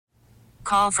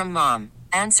call from mom.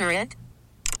 Answer it.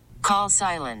 Call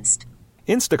silenced.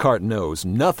 Instacart knows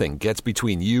nothing gets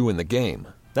between you and the game.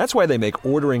 That's why they make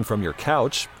ordering from your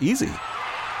couch easy.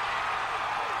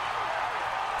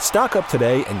 Stock up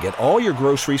today and get all your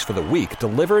groceries for the week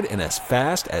delivered in as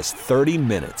fast as 30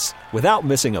 minutes without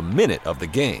missing a minute of the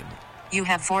game. You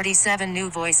have 47 new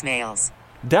voicemails.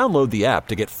 Download the app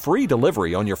to get free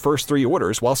delivery on your first 3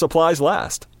 orders while supplies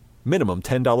last. Minimum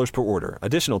 $10 per order.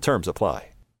 Additional terms apply.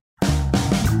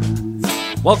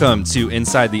 Welcome to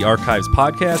Inside the Archives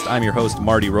podcast. I'm your host,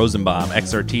 Marty Rosenbaum,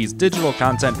 XRT's digital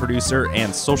content producer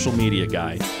and social media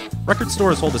guy. Record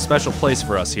stores hold a special place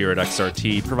for us here at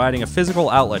XRT, providing a physical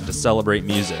outlet to celebrate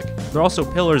music. They're also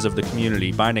pillars of the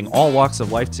community, binding all walks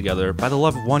of life together by the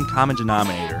love of one common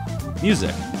denominator: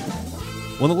 music.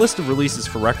 When the list of releases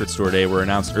for Record Store Day were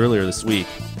announced earlier this week,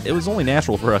 it was only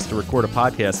natural for us to record a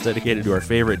podcast dedicated to our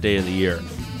favorite day of the year.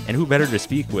 And who better to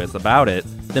speak with about it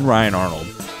than Ryan Arnold?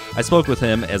 I spoke with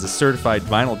him as a certified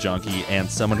vinyl junkie and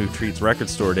someone who treats Record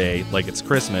Store Day like it's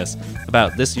Christmas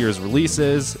about this year's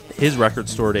releases, his Record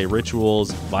Store Day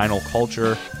rituals, vinyl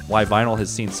culture, why vinyl has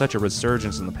seen such a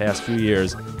resurgence in the past few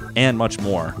years, and much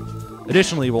more.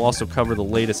 Additionally, we'll also cover the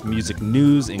latest music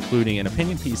news, including an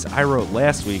opinion piece I wrote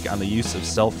last week on the use of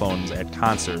cell phones at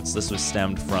concerts. This was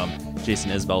stemmed from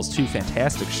Jason Isbell's 2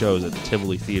 fantastic shows at the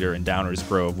Tivoli Theater in Downers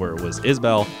Grove, where it was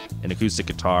Isbell, an acoustic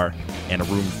guitar, and a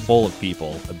room full of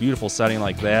people. A beautiful setting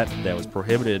like that was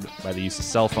prohibited by the use of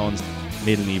cell phones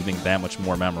made an evening that much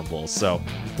more memorable. So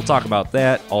we'll talk about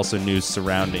that, also news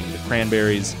surrounding the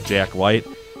Cranberries, Jack White,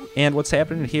 and what's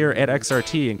happening here at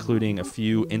XRT, including a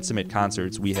few intimate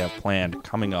concerts we have planned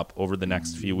coming up over the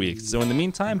next few weeks. So in the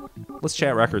meantime, let's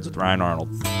chat records with Ryan Arnold.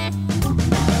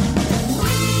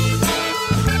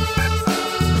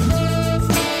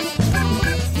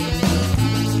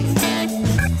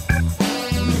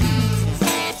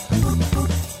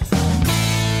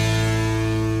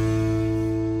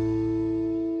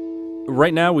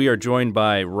 Right now, we are joined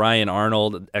by Ryan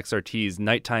Arnold, XRT's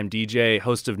nighttime DJ,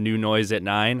 host of New Noise at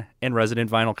 9, and resident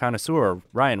vinyl connoisseur.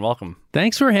 Ryan, welcome.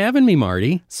 Thanks for having me,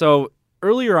 Marty. So,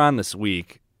 earlier on this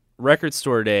week, Record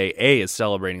Store Day, is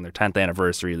celebrating their 10th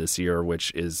anniversary this year,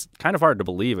 which is kind of hard to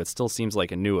believe. It still seems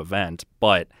like a new event,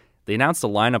 but they announced a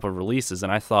lineup of releases,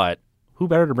 and I thought, who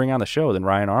better to bring on the show than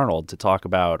Ryan Arnold to talk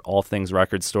about all things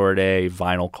Record Store Day,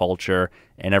 vinyl culture,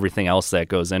 and everything else that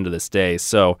goes into this day.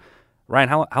 So, Ryan,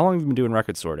 how long have you been doing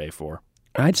Record Store Day for?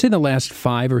 I'd say the last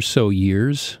 5 or so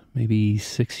years, maybe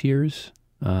 6 years.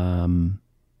 It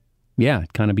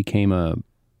kind of became an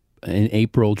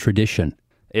April tradition.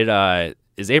 It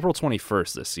is April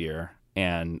 21st this year,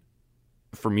 and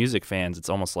for music fans, it's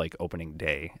almost like opening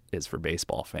day is for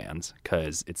baseball fans,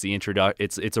 because it's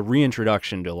it's a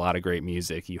reintroduction to a lot of great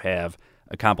music. You have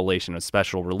a compilation of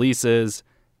special releases,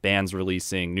 bands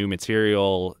releasing new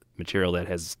material that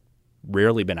has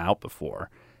rarely been out before,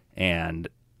 and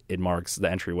it marks the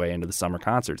entryway into the summer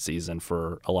concert season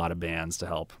for a lot of bands to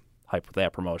help hype with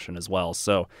that promotion as well.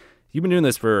 So you've been doing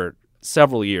this for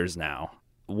several years now.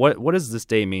 What does this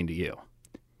day mean to you?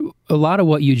 A lot of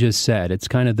what you just said. It's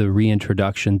kind of the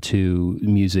reintroduction to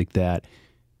music that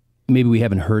maybe we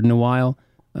haven't heard in a while.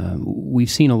 We've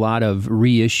seen a lot of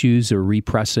reissues or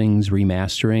repressings,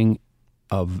 remastering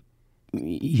of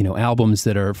albums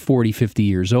that are 40, 50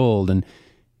 years old, and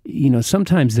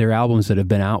sometimes they're albums that have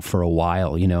been out for a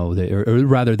while, or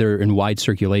rather they're in wide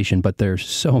circulation, but there's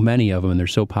so many of them and they're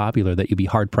so popular that you'd be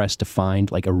hard-pressed to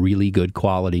find like a really good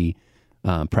quality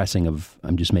pressing of,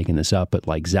 I'm just making this up, but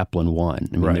like Zeppelin 1.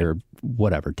 I mean, right. There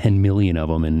are, 10 million of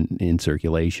them in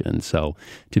circulation. So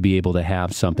to be able to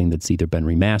have something that's either been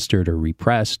remastered or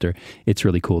repressed, or it's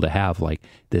really cool to have like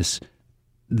this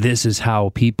is how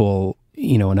people,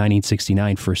 in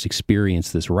 1969 first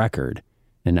experienced this record.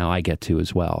 And now I get to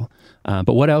as well.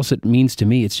 But what else it means to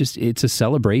me, it's a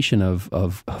celebration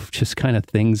of just kind of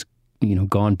things,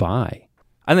 gone by.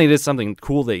 I think it is something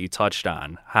cool that you touched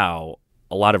on, how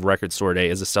a lot of Record Store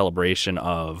Day is a celebration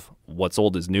of what's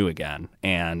old is new again.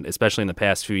 And especially in the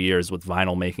past few years with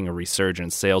vinyl making a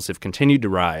resurgence, sales have continued to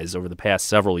rise over the past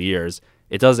several years.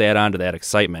 It does add on to that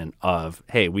excitement of,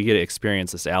 hey, we get to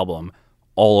experience this album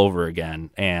all over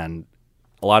again. And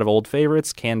a lot of old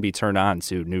favorites can be turned on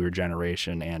to newer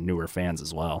generation and newer fans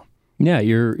as well. Yeah,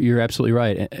 you're absolutely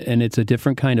right. And it's a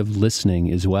different kind of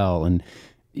listening as well. And,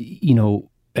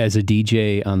 as a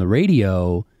DJ on the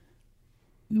radio,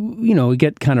 we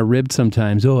get kind of ribbed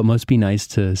sometimes. Oh, it must be nice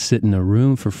to sit in a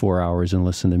room for 4 hours and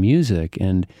listen to music.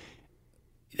 And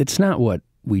it's not what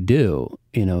we do.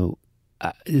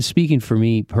 Speaking for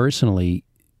me personally,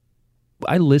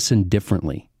 I listen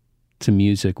differently to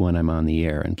music when I'm on the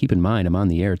air. And keep in mind, I'm on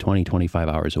the air 20, 25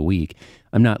 hours a week.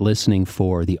 I'm not listening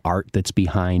for the art that's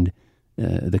behind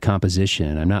the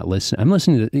composition. I'm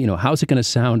listening to, how's it going to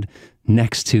sound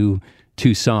next to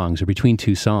two songs or between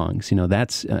two songs?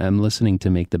 I'm listening to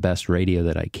make the best radio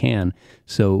that I can.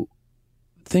 So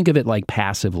think of it like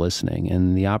passive listening,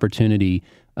 and the opportunity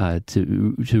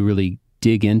to really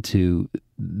dig into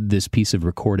this piece of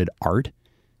recorded art.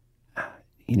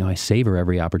 I savor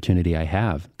every opportunity I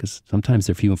have, because sometimes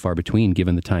they're few and far between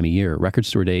given the time of year. Record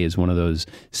Store Day is one of those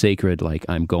sacred, like,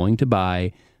 I'm going to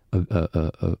buy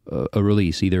a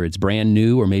release. Either it's brand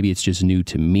new or maybe it's just new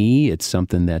to me. It's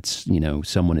something that's,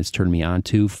 someone has turned me on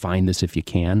to. Find this if you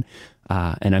can.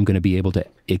 And I'm going to be able to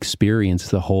experience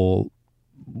the whole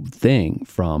thing,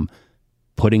 from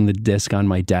putting the disc on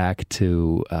my deck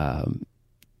to,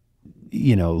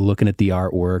 looking at the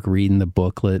artwork, reading the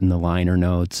booklet and the liner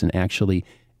notes, and actually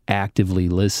actively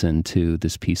listen to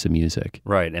this piece of music.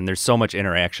 Right, and there's so much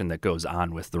interaction that goes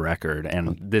on with the record,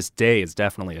 and this day is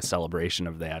definitely a celebration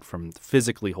of that, from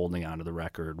physically holding onto the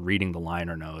record, reading the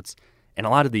liner notes, and a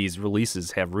lot of these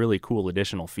releases have really cool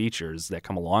additional features that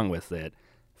come along with it,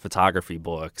 photography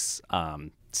books,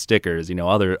 stickers,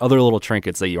 other little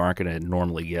trinkets that you aren't going to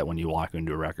normally get when you walk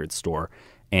into a record store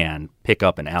and pick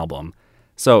up an album.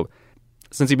 So,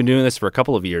 since you've been doing this for a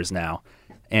couple of years now,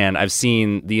 and I've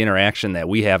seen the interaction that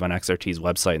we have on XRT's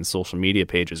website and social media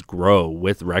pages grow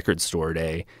with Record Store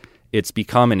Day, it's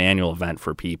become an annual event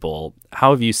for people.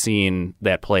 How have you seen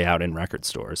that play out in record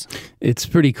stores? It's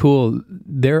pretty cool.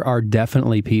 There are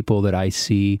definitely people that I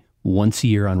see once a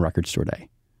year on Record Store Day.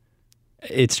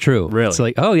 It's true. Really? It's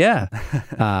like, oh yeah.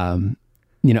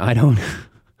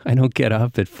 I don't get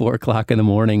up at 4:00 in the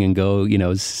morning and go,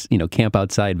 camp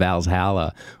outside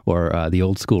Valhalla or the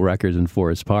Old School Records in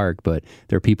Forest Park. But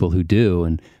there are people who do,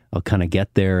 and I'll kind of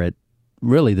get there at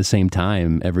really the same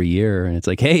time every year, and it's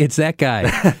like, hey, it's that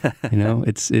guy.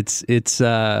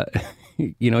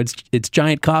 It's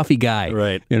Giant Coffee Guy.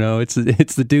 Right. It's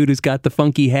the dude who's got the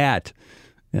funky hat.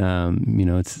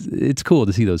 It's cool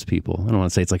to see those people. I don't want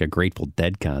to say it's like a Grateful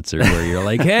Dead concert where you're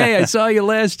like, hey, I saw you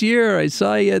last year. I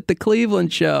saw you at the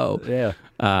Cleveland show. Yeah.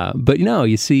 But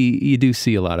you do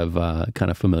see a lot of kind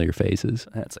of familiar faces.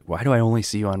 It's like, why do I only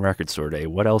see you on Record Store Day?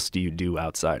 What else do you do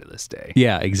outside of this day?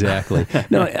 Yeah, exactly.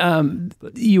 No,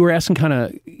 you were asking kind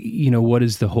of, what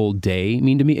does the whole day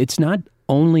mean to me? It's not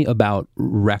only about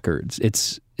records.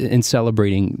 It's in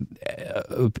celebrating,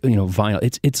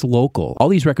 vinyl. It's local. All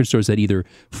these record stores that either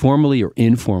formally or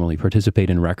informally participate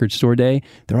in Record Store Day,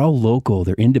 they're all local.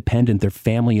 They're independent. They're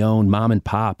family owned, mom and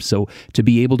pop. So to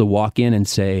be able to walk in and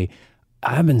say,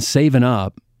 I've been saving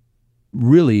up,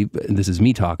 really, this is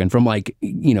me talking, from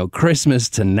Christmas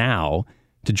to now,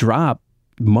 to drop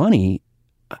money,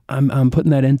 I'm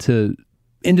putting that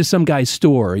into some guy's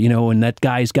store, and that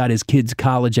guy's got his kid's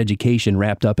college education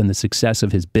wrapped up in the success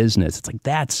of his business. It's like,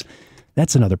 that's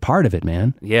another part of it,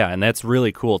 man. Yeah, and that's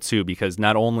really cool too, because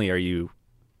not only are you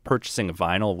purchasing a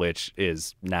vinyl, which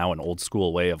is now an old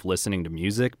school way of listening to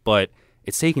music, but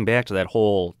it's taking back to that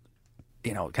whole,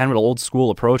 kind of an old school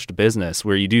approach to business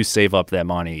where you do save up that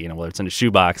money, whether it's in a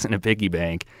shoebox, in a piggy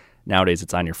bank. Nowadays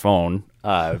it's on your phone,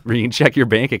 where you can check your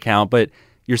bank account, but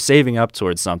you're saving up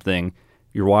towards something.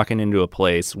 You're walking into a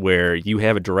place where you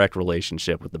have a direct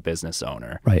relationship with the business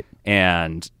owner. Right.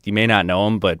 And you may not know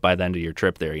him, but by the end of your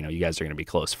trip there, you guys are going to be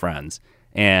close friends.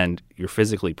 And you're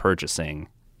physically purchasing,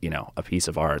 a piece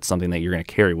of art, something that you're going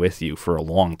to carry with you for a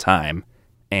long time.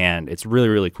 And it's really,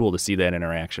 really cool to see that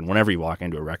interaction whenever you walk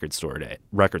into a record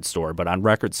store. But on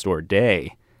Record Store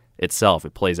Day itself,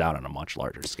 it plays out on a much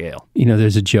larger scale.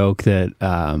 There's a joke that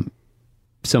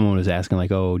someone was asking,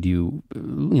 like, oh, do you,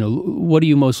 what do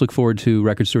you most look forward to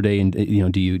Record Store Day? And,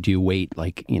 do you wait,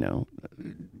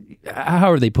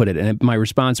 however they put it. And my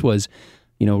response was,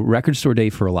 Record Store Day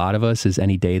for a lot of us is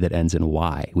any day that ends in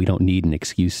Y. We don't need an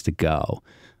excuse to go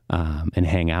and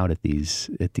hang out at these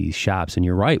shops. And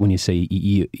you're right when you say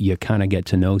you kind of get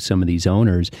to know some of these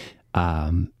owners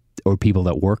or people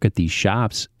that work at these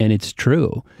shops. And it's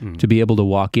true to be able to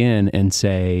walk in and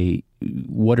say,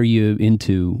 what are you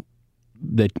into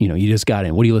that, you just got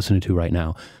in? What are you listening to right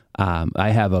now? I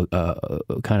have a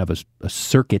kind of a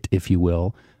circuit, if you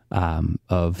will,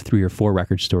 of 3 or 4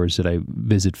 record stores that I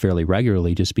visit fairly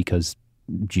regularly just because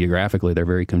geographically they're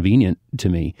very convenient to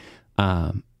me.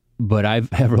 But I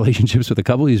have relationships with a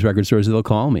couple of these record stores that'll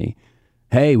call me.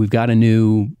 Hey, we've got a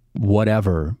new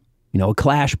whatever, a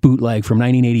Clash bootleg from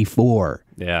 1984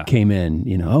 came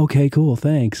in. Okay, cool,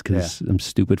 thanks, because I'm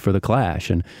stupid for the Clash.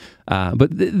 And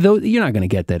but you're not going to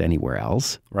get that anywhere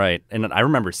else. Right. And I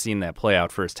remember seeing that play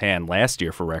out firsthand last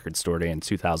year for Record Store Day in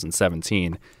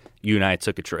 2017. you and I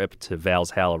took a trip to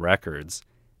Valhalla Records,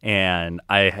 and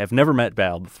I have never met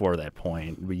Val before that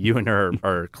point. But you and her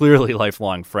are clearly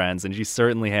lifelong friends, and she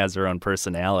certainly has her own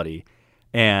personality.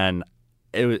 And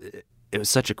it was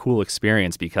such a cool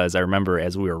experience because I remember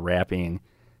as we were wrapping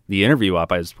the interview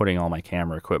up, I was putting all my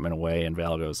camera equipment away, and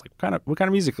Val goes, like, what kind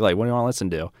of music do you like? What do you want to listen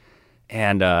to?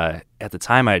 And at the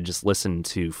time, I had just listened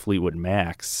to Fleetwood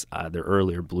Mac's, their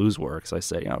earlier blues work. So I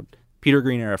said, Peter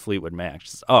Green era Fleetwood Mac. She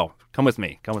says, oh, come with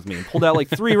me. And pulled out like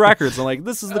 3 records. I'm like,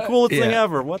 this is the coolest thing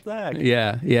ever. What the heck?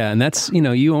 Yeah. And that's,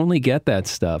 you only get that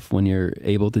stuff when you're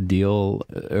able to deal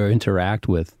or interact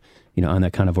with, on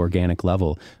that kind of organic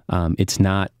level. It's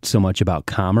not so much about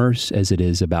commerce as it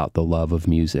is about the love of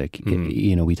music.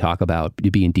 We talk about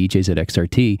being DJs at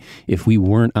XRT. If we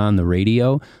weren't on the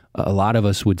radio, a lot of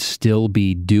us would still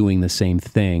be doing the same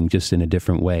thing, just in a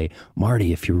different way.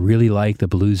 Marty, if you really like the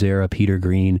blues era, Peter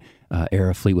Green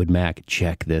era Fleetwood Mac,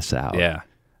 check this out.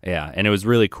 Yeah. And it was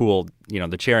really cool.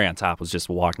 The cherry on top was just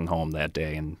walking home that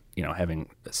day and, having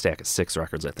a stack of 6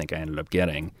 records I think I ended up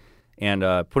getting. And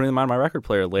putting them on my record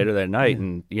player later that night,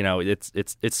 and it's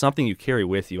something you carry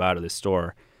with you out of the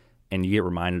store, and you get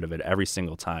reminded of it every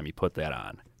single time you put that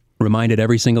on. Reminded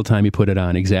every single time you put it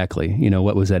on, exactly.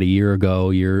 What was that,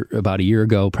 about a year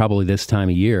ago, probably this time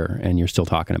of year, and you're still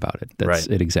talking about it. That's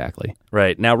it exactly.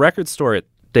 Right. Now, Record Store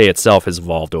Day itself has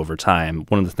evolved over time.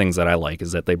 One of the things that I like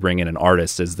is that they bring in an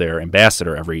artist as their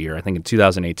ambassador every year. I think in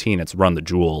 2018, it's Run the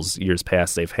Jewels. Years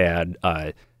past, they've had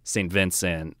St.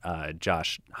 Vincent,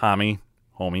 Josh Homme.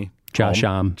 Josh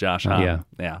Homme.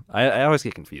 Yeah. I always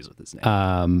get confused with his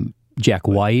name. Jack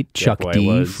White, Chuck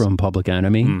D from Public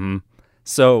Enemy. Mm-hmm.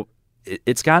 So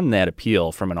it's gotten that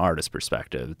appeal from an artist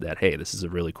perspective that, hey, this is a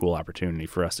really cool opportunity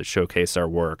for us to showcase our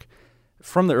work.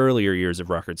 From the earlier years of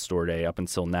Record Store Day up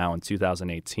until now in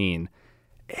 2018,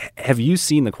 have you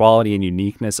seen the quality and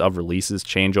uniqueness of releases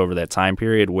change over that time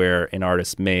period where an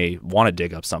artist may want to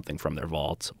dig up something from their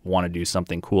vault, want to do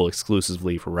something cool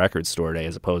exclusively for Record Store Day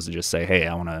as opposed to just say, hey,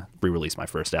 I want to re-release my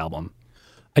first album?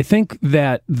 I think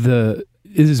that this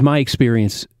is my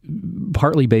experience,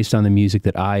 partly based on the music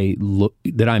that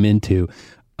I'm into.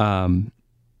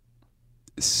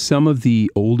 Some of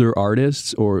the older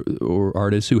artists or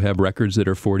artists who have records that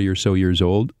are 40 or so years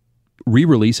old,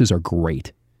 re-releases are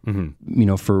great.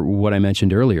 Mm-hmm. For what I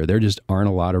mentioned earlier, there just aren't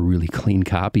a lot of really clean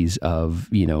copies of,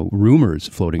 rumors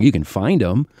floating. You can find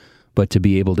them, but to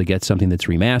be able to get something that's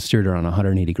remastered or on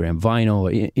 180 gram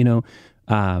vinyl,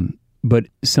 but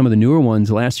some of the newer ones,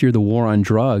 last year, The War on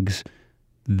Drugs,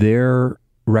 their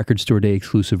Record Store Day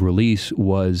exclusive release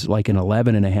was like an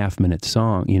 11.5-minute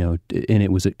song, and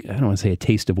it was, I don't want to say a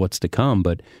taste of what's to come,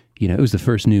 but, it was the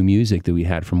first new music that we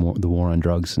had from The War on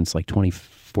Drugs since like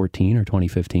 2014 or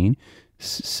 2015.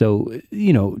 So,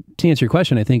 to answer your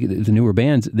question, I think the newer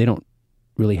bands, they don't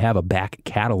really have a back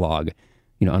catalog,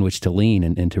 on which to lean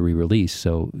and to re-release.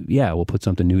 So, yeah, we'll put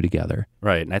something new together.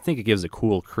 Right, and I think it gives a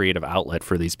cool creative outlet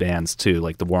for these bands, too,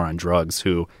 like The War on Drugs,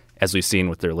 who, as we've seen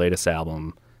with their latest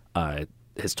album,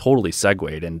 has totally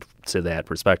segued into that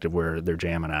perspective where they're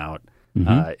jamming out.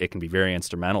 Mm-hmm. It can be very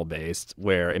instrumental-based,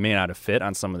 where it may not have fit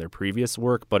on some of their previous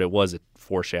work, but it was a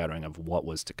foreshadowing of what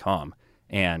was to come.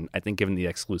 And I think given the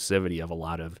exclusivity of a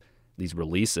lot of these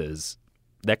releases,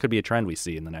 that could be a trend we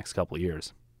see in the next couple of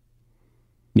years.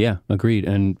 Yeah, agreed.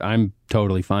 And I'm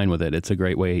totally fine with it. It's a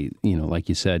great way, like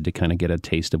you said, to kind of get a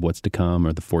taste of what's to come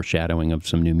or the foreshadowing of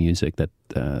some new music that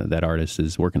that artist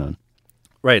is working on.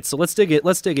 Right. So let's dig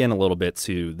in a little bit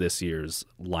to this year's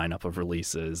lineup of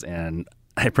releases. And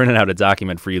I printed out a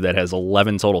document for you that has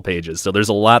 11 total pages. So there's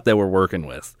a lot that we're working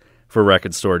with for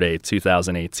Record Store Day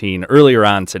 2018. Earlier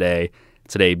on today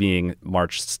being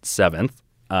March 7th,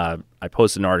 I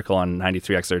posted an article on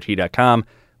 93xrt.com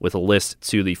with a list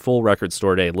to the full Record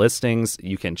Store Day listings.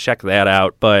 You can check that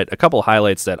out. But a couple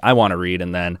highlights that I want to read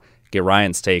and then get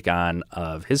Ryan's take on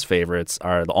of his favorites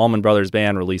are the Allman Brothers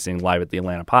Band releasing Live at the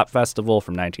Atlanta Pop Festival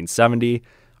from 1970,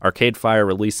 Arcade Fire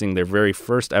releasing their very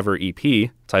first ever EP,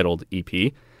 titled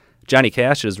EP, Johnny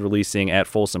Cash is releasing At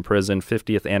Folsom Prison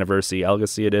 50th Anniversary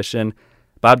Legacy Edition,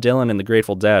 Bob Dylan and the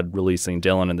Grateful Dead releasing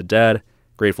Dylan and the Dead,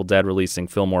 Grateful Dead releasing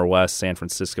Fillmore West, San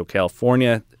Francisco,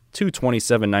 California,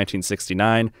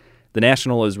 2/27/1969. The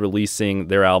National is releasing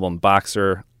their album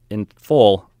Boxer in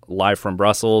full, live from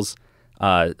Brussels.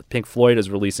 Pink Floyd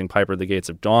is releasing Piper at the Gates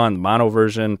of Dawn, the mono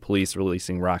version. Police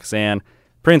releasing Roxanne.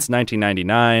 Prince,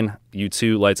 1999.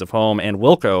 U2, Lights of Home. And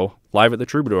Wilco, Live at the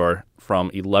Troubadour from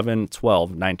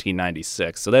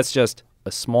 11/12/1996. So that's just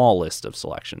a small list of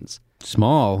selections.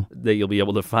 Small? That you'll be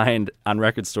able to find on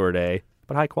Record Store Day,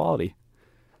 but high quality.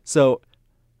 So,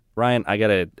 Ryan, I got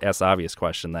to ask the obvious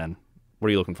question then. What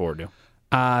are you looking forward to?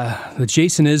 The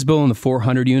Jason Isbell and the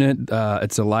 400 unit.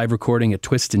 It's a live recording at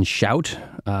Twist and Shout.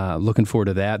 Looking forward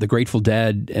to that. The Grateful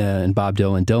Dead and Bob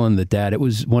Dylan. Dylan the Dead. It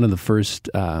was one of the first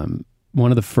Dead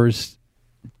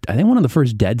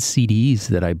CDs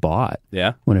that I bought.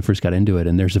 Yeah. When I first got into it.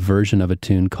 And there's a version of a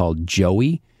tune called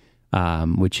Joey,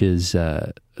 which is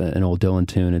an old Dylan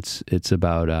tune. It's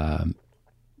about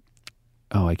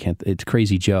it's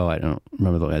Crazy Joe. I don't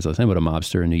remember the last name, but a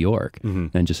mobster in New York,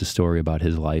 and just a story about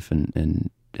his life and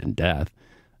death.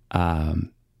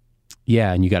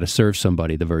 And you got to serve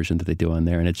somebody, the version that they do on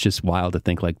there, and it's just wild to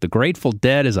think like the Grateful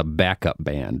Dead is a backup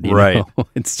band, you know?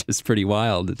 It's just pretty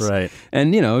wild.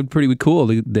 And pretty cool.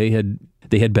 They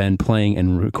had been playing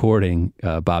and recording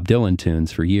Bob Dylan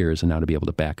tunes for years, and now to be able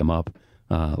to back them up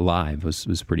live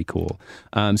was pretty cool.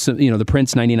 The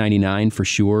Prince 1999 for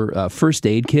sure. First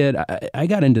Aid Kit, I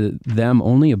got into them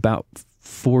only about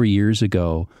 4 years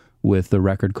ago with the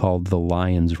record called The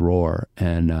Lion's Roar,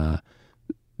 and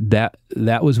that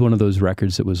was one of those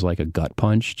records that was like a gut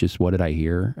punch. Just what did I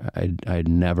hear? I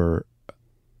don't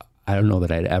know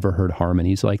that I'd ever heard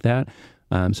harmonies like that.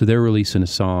 So they're releasing a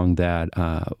song that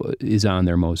is on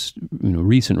their most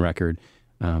recent record,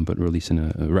 but releasing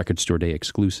a Record Store Day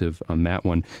exclusive on that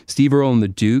one. Steve Earle and the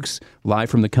Dukes, live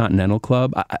from the Continental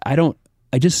Club. I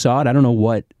just saw it. I don't know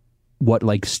what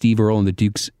like Steve Earle and the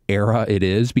Dukes era it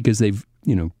is, because they've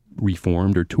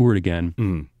reformed or toured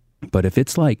again. But if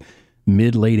it's like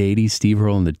mid-late 80s Steve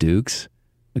Earle and the Dukes,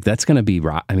 like that's going to be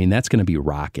that's going to be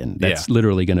rocking. That's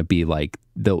literally going to be like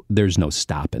there's no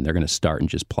stopping. They're going to start and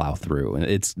just plow through,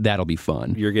 and that'll be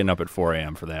fun. You're getting up at 4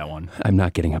 a.m. for that one. I'm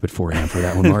not getting up at 4 a.m. for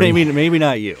that one, Marty. maybe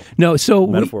not you. No, so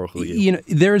metaphorically,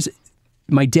 there's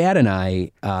my dad and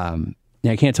I.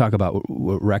 I can't talk about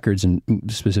what records and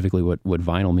specifically what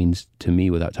vinyl means to me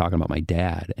without talking about my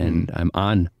dad. And I'm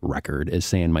on record as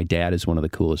saying my dad is one of the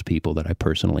coolest people that I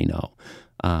personally know.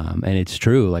 And it's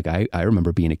true. Like I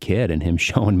remember being a kid and him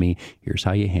showing me, here's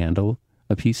how you handle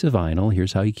a piece of vinyl.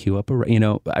 Here's how you cue up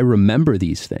I remember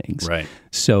these things. Right.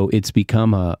 So it's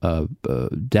become a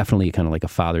definitely kind of like a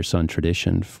father-son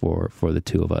tradition for the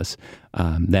two of us.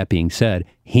 That being said,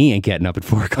 he ain't getting up at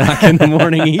 4 o'clock in the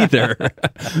morning either.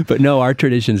 But no, our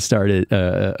tradition started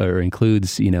or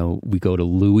includes, we go to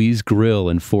Louis Grill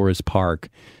in Forest Park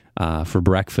for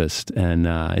breakfast, and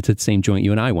it's at the same joint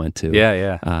you and I went to.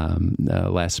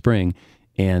 Last spring,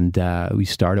 and we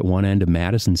start at one end of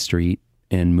Madison Street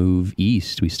and move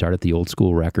east. We start at the Old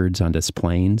School Records on Des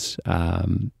Plaines.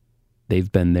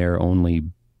 They've been there only,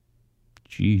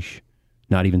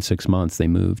 not even 6 months. They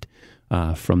moved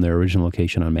from their original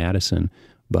location on Madison,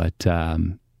 but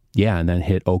and then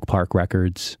hit Oak Park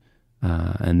Records,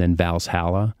 and then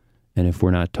Valhalla. And if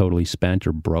we're not totally spent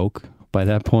or broke by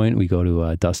that point, we go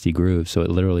to Dusty Groove. So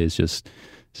it literally is just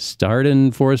start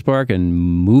in Forest Park and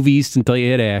move east until you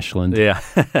hit Ashland. Yeah.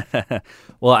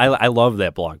 Well, I love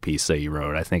that blog piece that you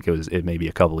wrote. I think it may be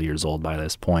a couple of years old by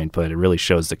this point, but it really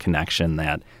shows the connection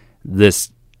that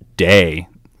this day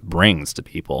brings to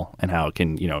people and how it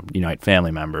can, unite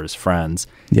family members, friends.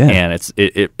 Yeah. And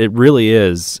it really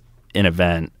is an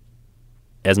event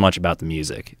as much about the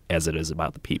music as it is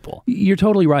about the people. You're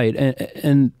totally right.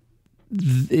 And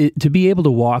to be able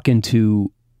to walk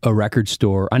into a record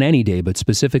store on any day, but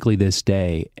specifically this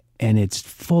day, and it's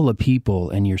full of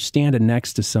people, and you're standing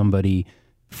next to somebody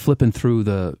flipping through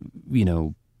the,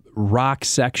 rock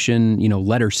section,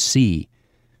 letter C,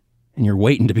 and you're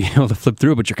waiting to be able to flip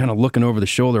through, but you're kind of looking over the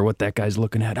shoulder what that guy's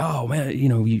looking at. Oh man,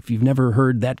 if you've never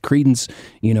heard that Creedence,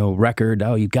 record,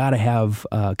 you got to have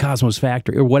Cosmo's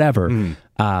Factory or whatever.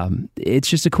 It's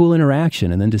just a cool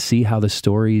interaction, and then to see how the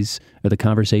stories or the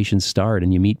conversations start,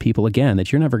 and you meet people again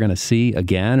that you're never going to see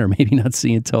again, or maybe not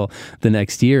see until the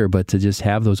next year, but to just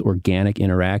have those organic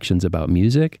interactions about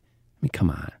music. I mean,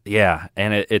 come on. Yeah,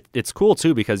 and it's cool,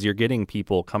 too, because you're getting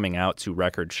people coming out to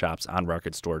record shops on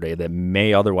Record Store Day that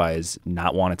may otherwise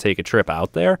not want to take a trip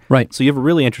out there. Right. So you have a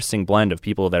really interesting blend of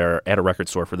people that are at a record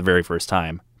store for the very first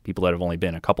time, people that have only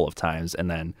been a couple of times, and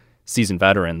then seasoned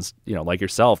veterans, like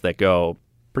yourself, that go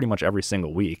pretty much every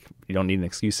single week. You don't need an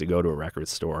excuse to go to a record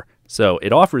store. So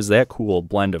it offers that cool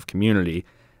blend of community.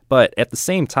 But at the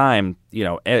same time,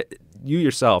 you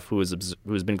yourself, who has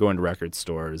been going to record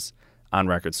stores on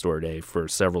Record Store Day for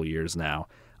several years now,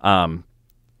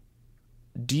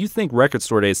 do you think Record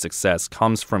Store Day's success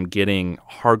comes from getting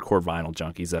hardcore vinyl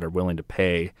junkies that are willing to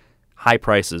pay high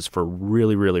prices for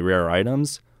really, really rare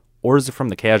items, or is it from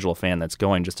the casual fan that's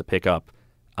going just to pick up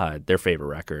their favorite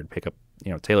record, pick up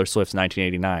Taylor Swift's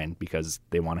 1989 because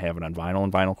they want to have it on vinyl,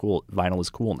 and vinyl is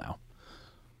cool now?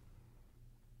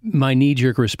 My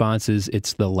knee-jerk response is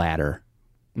it's the latter.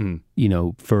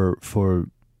 For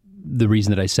the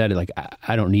reason that I said it, like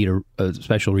I don't need a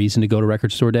special reason to go to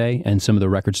Record Store Day, and some of the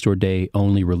Record Store Day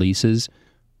only releases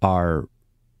are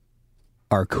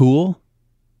cool,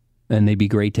 and they'd be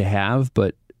great to have,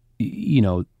 but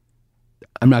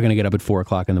I'm not going to get up at 4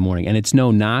 o'clock in the morning, and it's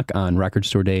no knock on Record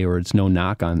Store Day, or it's no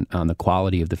knock on the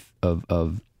quality of the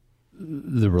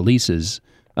releases,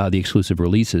 the exclusive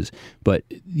releases. But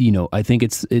I think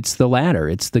it's the latter.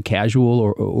 It's the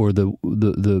casual or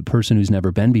the person who's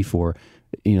never been before.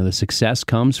 The success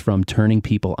comes from turning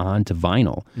people on to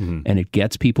vinyl, and it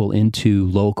gets people into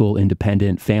local,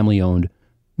 independent, family-owned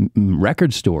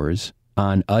record stores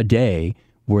on a day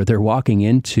where they're walking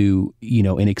into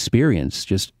an experience.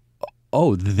 Just,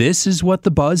 oh, this is what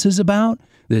the buzz is about.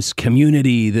 This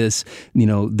community, this,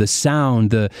 the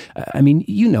sound, it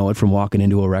from walking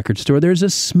into a record store. There's a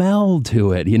smell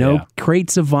to it,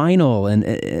 crates of vinyl,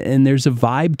 and there's a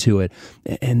vibe to it.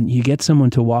 And you get someone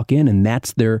to walk in, and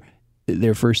that's their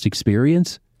first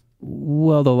experience.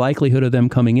 Well, the likelihood of them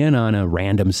coming in on a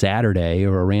random Saturday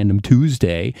or a random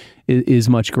Tuesday is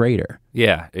much greater.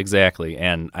 Yeah, exactly.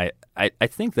 And I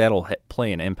think that'll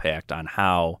play an impact on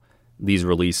how these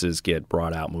releases get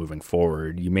brought out moving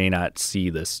forward. You may not see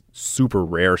this super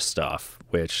rare stuff,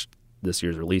 which this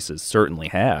year's releases certainly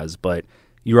has, but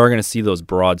you are going to see those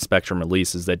broad spectrum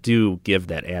releases that do give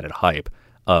that added hype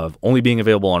of only being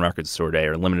available on Record Store Day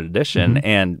or limited edition.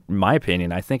 And in my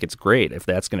opinion, I think it's great if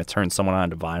that's going to turn someone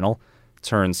onto vinyl,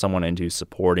 turn someone into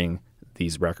supporting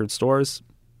these record stores.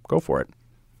 Go for it.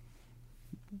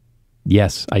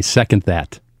 Yes, I second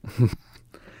that.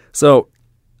 So,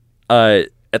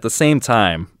 at the same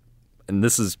time, and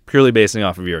this is purely basing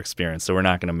off of your experience, so we're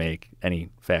not going to make any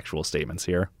factual statements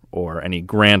here or any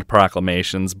grand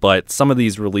proclamations, but some of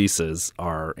these releases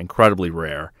are incredibly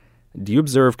rare. Do you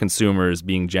observe consumers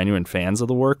being genuine fans of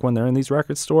the work when they're in these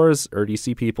record stores, or do you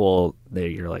see people that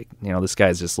you're like, this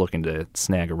guy's just looking to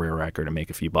snag a rare record and make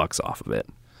a few bucks off of it?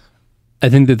 I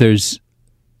think that there's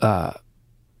a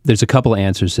couple of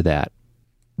answers to that.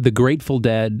 The Grateful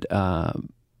Dead,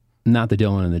 not the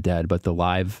Dylan and the Dead, but the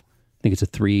live, I think it's a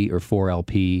 3 or 4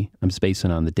 LP. I'm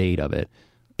spacing on the date of it.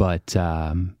 But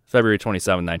February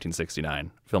 27,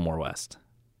 1969, Fillmore West.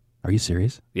 Are you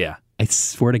serious? Yeah. I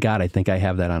swear to God, I think I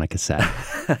have that on a cassette.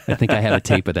 I think I have a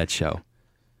tape of that show.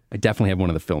 I definitely have one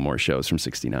of the Fillmore shows from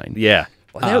 69. Yeah.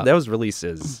 Well, that was released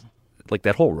as, like,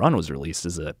 that whole run was released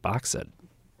as a box set,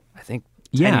 I think,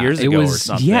 10 years ago or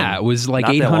something. Yeah, it was like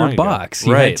 $800.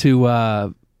 You had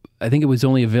to... I think it was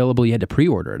only available. You had to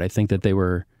pre-order it. I think that they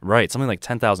were something like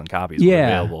 10,000 copies were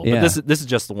available. But this is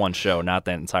just the one show, not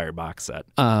that entire box set.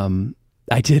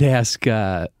 I did ask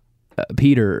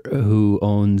Peter, who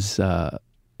owns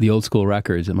the Old School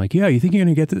Records. I'm like, yeah, you think you're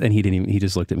gonna get this? And he didn't even. He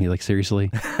just looked at me like, seriously?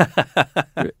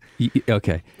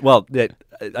 Okay. Well,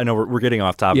 I know we're getting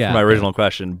off topic from my original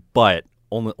question, but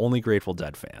only Grateful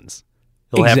Dead fans.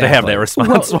 He'll have to have that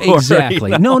response. Well,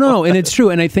 exactly. No, and it's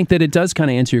true. And I think that it does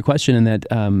kind of answer your question in that,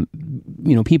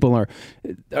 people are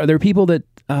there people that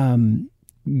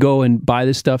go and buy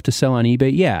this stuff to sell on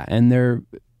eBay? Yeah, and they're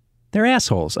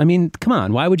assholes. I mean, come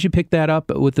on. Why would you pick that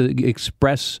up with the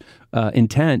express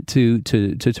intent to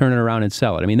turn it around and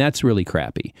sell it? I mean, that's really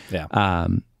crappy. Yeah.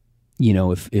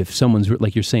 If someone's,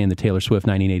 like you're saying, the Taylor Swift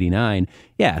 1989,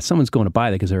 yeah, someone's going to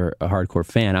buy that because they're a hardcore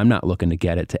fan. I'm not looking to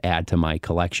get it to add to my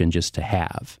collection just to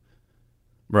have.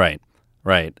 Right.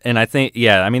 And I think,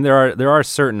 there are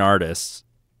certain artists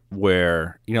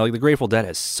where, like the Grateful Dead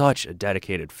has such a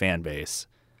dedicated fan base,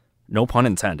 no pun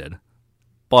intended,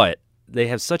 but they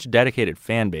have such a dedicated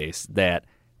fan base that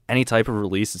any type of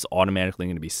release is automatically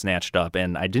going to be snatched up.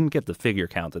 And I didn't get the figure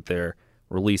count that they're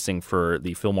releasing for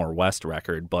the Fillmore West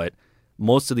record, but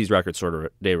most of these Record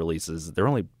Store Day releases, they're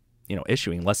only,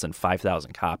 issuing less than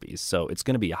 5,000 copies. So it's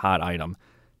going to be a hot item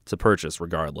to purchase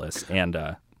regardless. And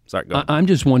sorry, go ahead. I'm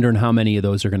just wondering how many of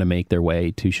those are going to make their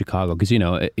way to Chicago, because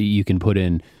you can put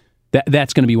in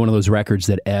that's going to be one of those records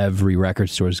that every record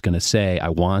store is going to say, I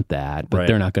want that, but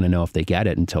they're not going to know if they get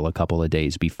it until a couple of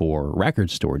days before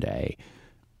Record Store Day.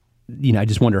 I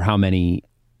just wonder how many.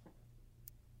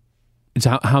 It's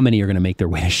how many are going to make their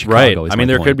way to Chicago. Right. I mean,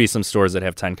 there could be some stores that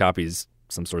have 10 copies.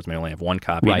 Some stores may only have 1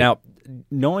 copy. Right. Now,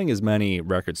 knowing as many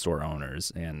record store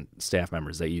owners and staff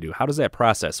members that you do, how does that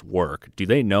process work? Do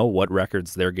they know what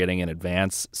records they're getting in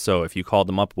advance? So if you called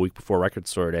them up a week before Record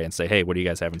Store Day and say, hey, what do you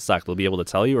guys have in stock? They'll be able to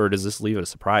tell you, or does this leave it a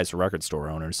surprise for record store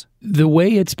owners? The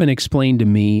way it's been explained to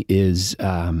me is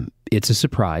it's a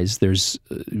surprise. There's,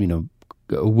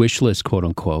 a wish list, quote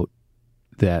unquote,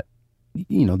 that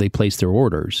they place their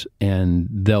orders and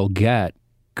they'll get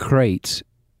crates,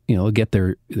 they'll get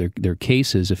their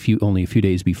cases only a few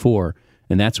days before,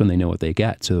 and that's when they know what they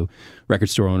get. So record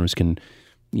store owners can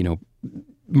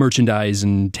merchandise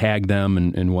and tag them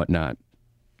and whatnot.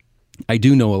 I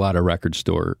do know a lot of record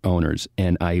store owners,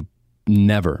 and I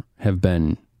never have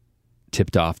been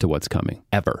tipped off to what's coming,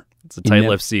 ever. It's a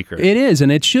tight-lipped secret. It is,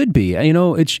 and it should be.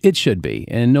 It should be.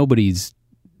 And nobody's,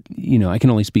 I can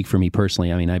only speak for me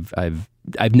personally. I mean,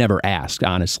 I've never asked,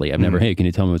 honestly. I've never, hey, can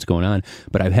you tell me what's going on?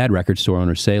 But I've had record store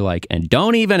owners say and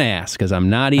don't even ask, because I'm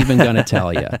not even going to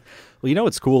tell you. Well,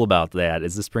 what's cool about that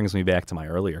is this brings me back to my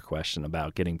earlier question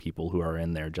about getting people who are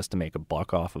in there just to make a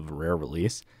buck off of a rare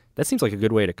release. That seems like a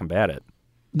good way to combat it.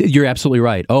 You're absolutely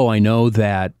right. Oh, I know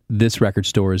that this record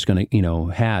store is going to,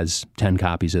 has 10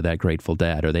 copies of that Grateful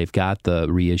Dead, or they've got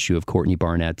the reissue of Courtney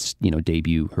Barnett's,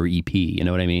 debut, her EP. You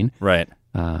know what I mean? Right.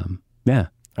 Yeah.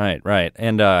 Right.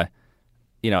 And,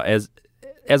 as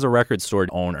a record store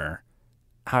owner,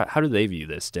 how do they view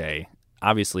this day?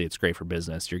 Obviously, it's great for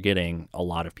business. You're getting a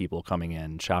lot of people coming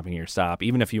in, shopping your shop.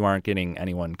 Even if you aren't getting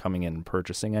anyone coming in and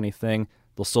purchasing anything,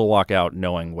 they'll still walk out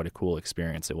knowing what a cool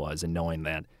experience it was and knowing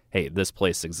that, hey, this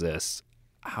place exists.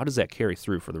 How does that carry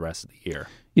through for the rest of the year?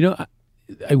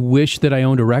 I wish that I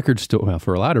owned a record store. Well,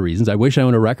 for a lot of reasons, I wish I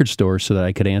owned a record store so that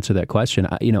I could answer that question.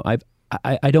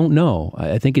 I don't know.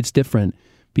 I think it's different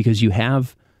because you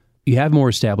have more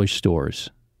established stores.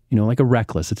 Like a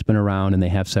Reckless, it's been around and they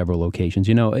have several locations.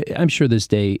 I'm sure this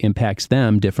day impacts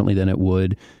them differently than it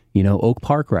would, Oak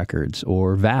Park Records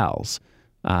or Val's.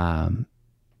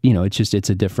 It's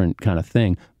a different kind of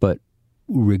thing. But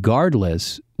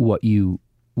regardless, what you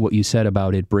said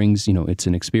about it brings, it's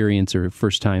an experience or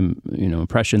first time,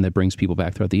 impression that brings people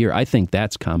back throughout the year. I think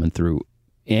that's common through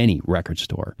any record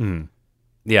store. Mm.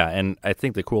 Yeah, and I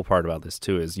think the cool part about this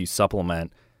too is you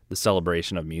supplement the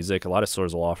celebration of music. A lot of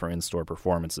stores will offer in-store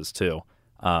performances too.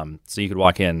 So you could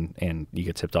walk in and you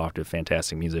get tipped off to a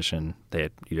fantastic musician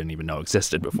that you didn't even know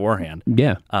existed beforehand.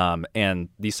 Yeah. And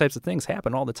these types of things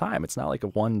happen all the time. It's not like a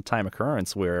one-time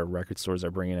occurrence where record stores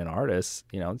are bringing in artists.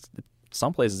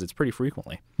 Some places it's pretty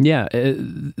frequently. Yeah.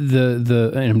 And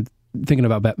I'm thinking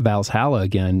about Valhalla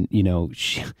again.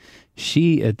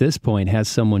 She at this point has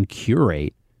someone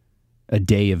curate a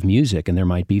day of music, and there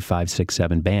might be 5, 6,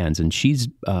 7 bands, and she's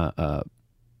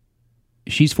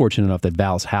fortunate enough that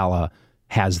Valhalla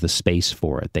has the space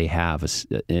for it.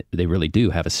 They really do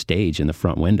have a stage in the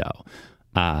front window.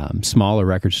 Smaller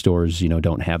record stores,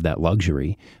 don't have that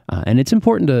luxury, and it's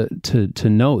important to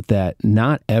note that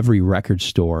not every record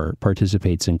store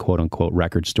participates in quote unquote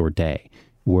record store day,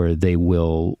 where they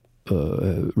will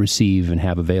receive and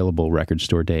have available record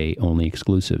store day only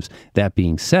exclusives. That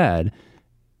being said,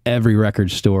 every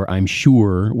record store, I'm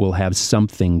sure, will have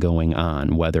something going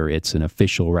on, whether it's an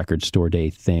official record store day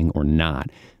thing or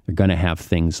not. They're going to have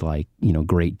things like,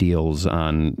 great deals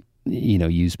on,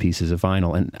 used pieces of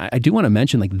vinyl. And I do want to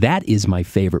mention, that is my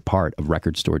favorite part of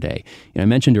record store day. I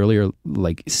mentioned earlier,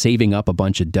 saving up a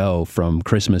bunch of dough from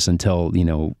Christmas until,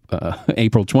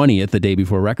 April 20th, the day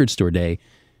before record store day.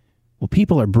 Well,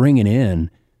 people are bringing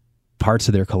in parts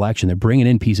of their collection. They're bringing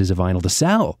in pieces of vinyl to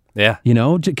sell. Yeah.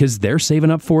 Because they're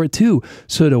saving up for it too.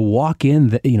 So to walk in,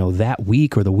 that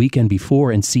week or the weekend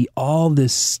before and see all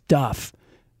this stuff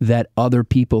that other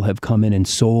people have come in and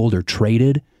sold or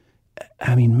traded,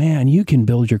 I mean, man, you can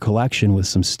build your collection with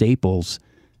some staples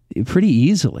pretty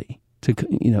easily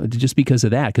just because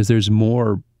of that, because there's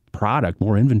more product,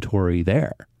 more inventory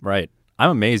there. Right. I'm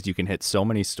amazed you can hit so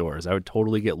many stores. I would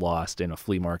totally get lost in a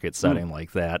flea market setting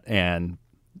like that and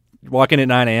walk in at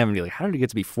 9 a.m. and be like, how did it get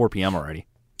to be 4 p.m. already?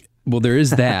 Well, there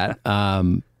is that.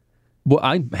 Well,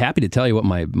 I'm happy to tell you what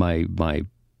my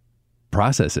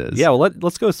process is. Yeah, well,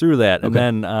 let's go through that. Okay.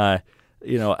 And then,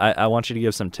 I want you to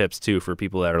give some tips, too, for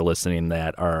people that are listening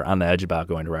that are on the edge about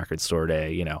going to record store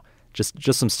day,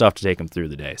 just some stuff to take them through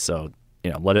the day. So,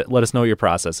 let us know what your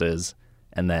process is,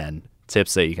 and then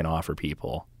tips that you can offer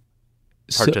people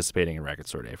participating in record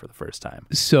store day for the first time.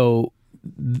 So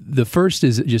the first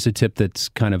is just a tip that's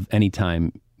kind of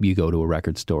anytime you go to a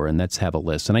record store, and that's have a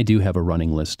list. And I do have a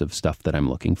running list of stuff that I'm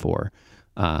looking for.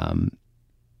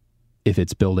 If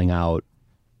it's building out,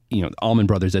 Allman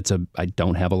Brothers, I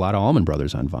don't have a lot of Allman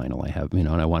Brothers on vinyl. I have, and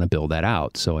I want to build that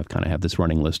out. So I kind of have this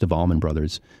running list of Allman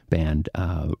Brothers band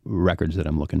records that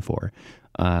I'm looking for.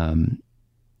 Have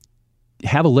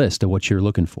a list of what you're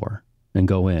looking for and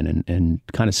go in and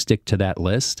kind of stick to that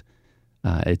list.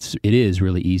 It is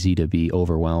really easy to be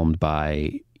overwhelmed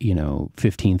by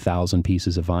 15,000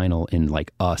 pieces of vinyl in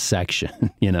a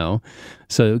section,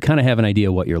 So kind of have an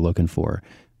idea what you're looking for.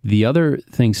 The other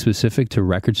thing specific to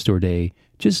record store day,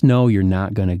 just know you're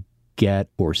not going to get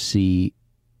or see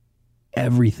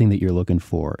everything that you're looking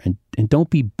for, and don't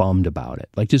be bummed about it.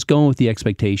 Like, just go in with the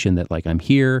expectation that, like, I'm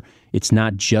here. It's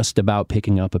not just about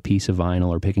picking up a piece of vinyl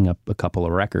or picking up a couple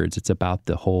of records. It's about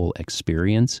the whole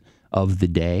experience of the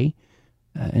day,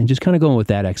 and just kind of going with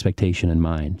that expectation in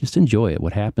mind. Just enjoy it.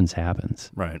 What happens,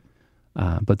 happens. Right.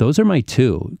 But those are my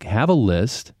two. Have a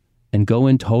list and go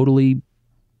in totally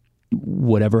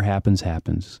whatever happens,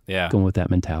 happens. Yeah. Going with that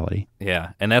mentality.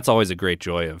 Yeah. And that's always a great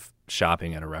joy of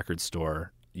shopping at a record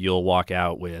store. You'll walk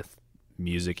out with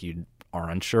music you are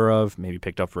unsure of, maybe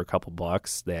picked up for a couple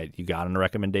bucks that you got on a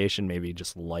recommendation, maybe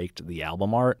just liked the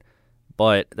album art.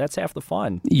 But that's half the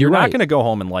fun. You're right. not going to go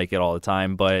home and like it all the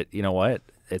time, but you know what?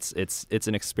 It's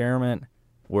an experiment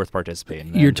worth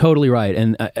participating in. You're totally right.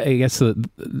 And I guess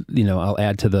I'll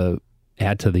add to the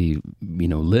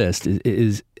list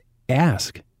is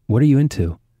ask, what are you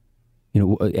into?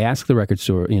 Ask the record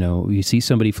store. You see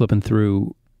somebody flipping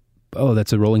through, oh,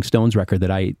 that's a Rolling Stones record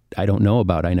that I don't know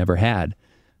about. I never had.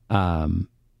 Another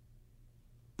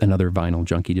vinyl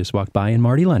junkie just walked by, and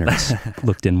Marty Leonard's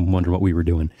looked in and wondered what we were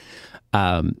doing.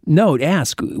 No,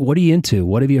 ask, what are you into?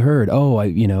 What have you heard? Oh,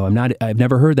 I've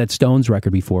never heard that Stones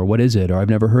record before. What is it? Or I've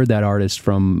never heard that artist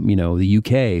from, the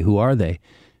UK. Who are they?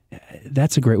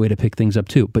 That's a great way to pick things up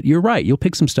too. But you're right. You'll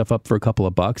pick some stuff up for a couple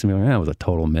of bucks and be like, that was a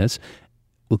total miss.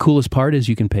 The coolest part is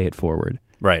you can pay it forward.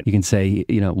 Right. You can say,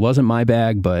 it wasn't my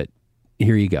bag, but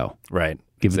here you go. Right.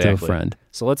 Give it to a friend.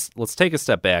 So let's take a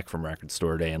step back from Record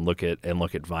Store Day and look at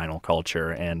vinyl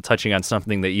culture, and touching on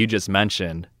something that you just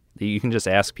mentioned that you can just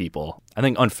ask people. I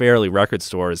think unfairly record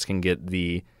stores can get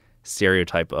the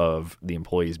stereotype of the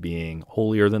employees being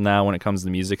holier than thou when it comes to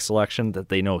music selection, that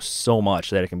they know so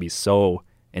much that it can be so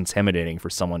intimidating for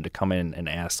someone to come in and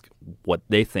ask what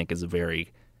they think is a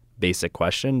very basic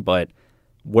question. But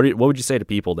what would you say to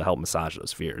people to help massage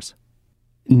those fears?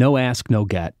 No ask, no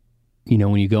get.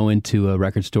 When you go into a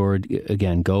record store,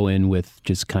 again, go in with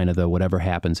just kind of the whatever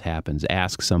happens, happens.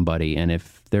 Ask somebody, and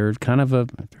if they're kind of a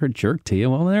jerk to you,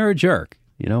 well, they're a jerk.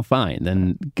 Fine.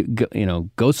 Then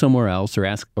go somewhere else or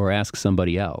ask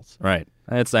somebody else. Right.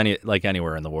 It's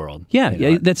anywhere in the world.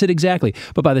 Yeah, that's it exactly.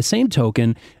 But by the same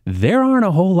token, there aren't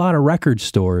a whole lot of record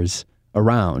stores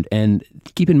around. And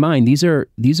keep in mind, these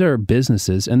are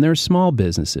businesses, and they're small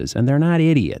businesses, and they're not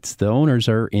idiots. The owners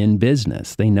are in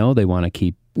business. They know they want to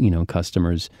keep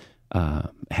customers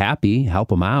happy, help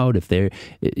them out. If they're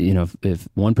if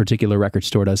one particular record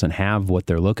store doesn't have what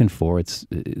they're looking for,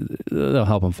 they'll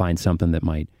help them find something that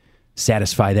might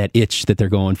satisfy that itch that they're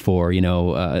going for.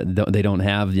 They don't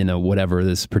have whatever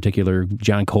this particular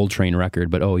John Coltrane record,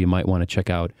 but you might want to check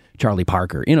out Charlie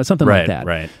Parker, something like that.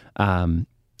 Right.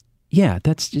 Yeah,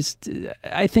 that's just.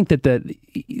 I think that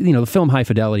the film High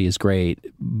Fidelity is great,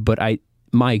 but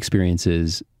my experience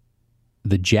is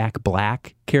the Jack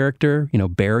Black character,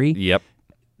 Barry. Yep.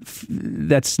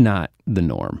 That's not the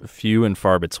norm. Few and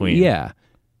far between. Yeah.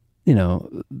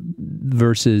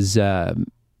 Versus, there's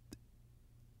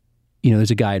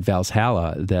a guy at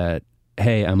Valhalla that,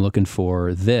 hey, I'm looking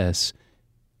for this,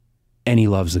 and he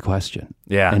loves the question.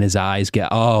 Yeah. And his eyes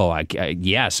get,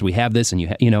 yes, we have this, and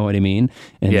you know what I mean?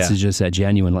 And this is just that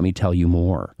genuine, let me tell you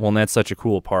more. Well, and that's such a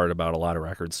cool part about a lot of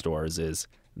record stores is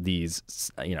these,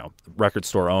 record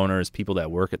store owners, people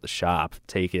that work at the shop,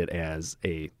 take it as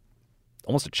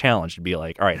almost a challenge to be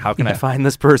like, all right, how can I find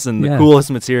this person the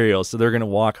coolest material? So they're going to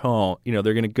walk home, they're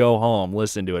going to go home,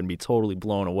 listen to it, and be totally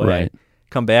blown away. Right.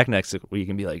 Come back next week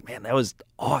and be like, man, that was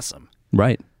awesome.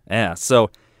 Right. Yeah. So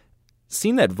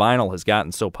seeing that vinyl has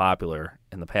gotten so popular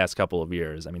in the past couple of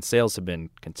years, sales have been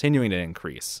continuing to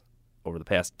increase over the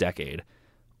past decade.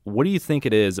 What do you think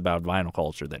it is about vinyl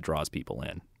culture that draws people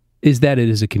in? Is that it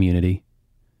is a community.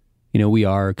 We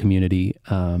are a community.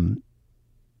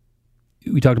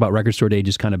 We talked about Record Store Day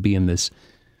just kind of being this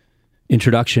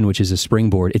introduction, which is a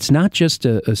springboard. It's not just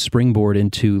a springboard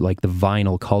into like the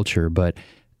vinyl culture, but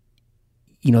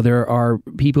there are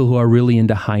people who are really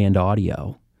into high-end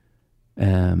audio.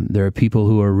 There are people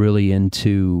who are really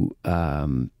into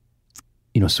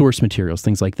source materials,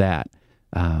 things like that.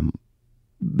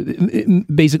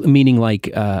 Basically meaning like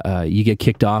you get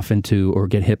kicked off into or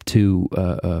get hip to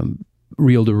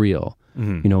reel to reel.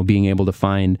 Mm-hmm. Being able to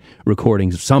find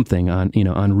recordings of something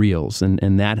on reels,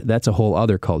 and that's a whole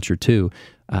other culture too.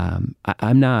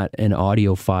 I'm not an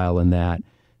audiophile in that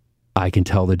I can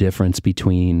tell the difference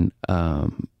between a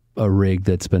rig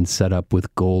that's been set up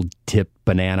with gold tip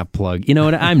banana plug.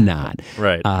 I'm not.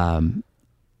 Right.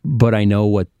 But I know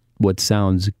what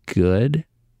sounds good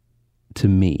to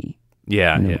me.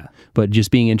 Yeah. But just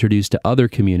being introduced to other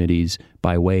communities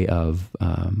by way of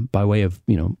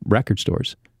record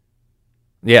stores.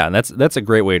 Yeah, and that's a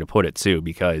great way to put it too,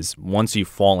 because once you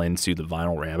fall into the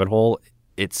vinyl rabbit hole,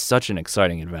 it's such an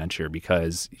exciting adventure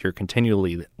because you're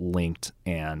continually linked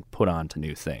and put on to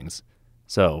new things.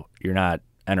 So you're not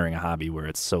entering a hobby where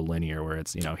it's so linear, where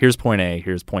it's, here's point A,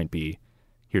 here's point B,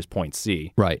 here's point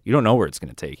C. Right. You don't know where it's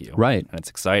going to take you. Right. And it's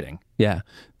exciting. Yeah.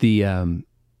 The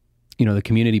the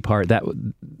community part, that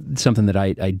something that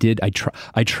I did.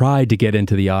 I tried to get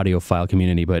into the audiophile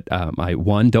community, but I,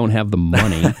 one, don't have the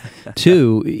money.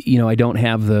 Two, I don't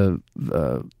have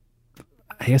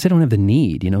I guess I don't have the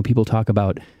need. People talk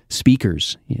about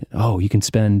speakers. You can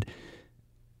spend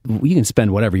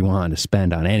whatever you want to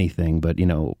spend on anything, but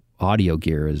audio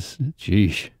gear is,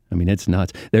 geesh. I mean, it's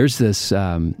nuts. There's this.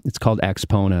 It's called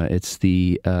Axpona. It's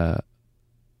the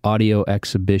Audio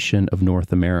Exhibition of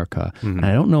North America. Mm-hmm. And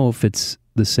I don't know if it's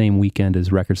the same weekend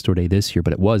as Record Store Day this year,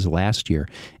 but it was last year.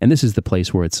 And this is the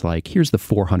place where it's like, here's the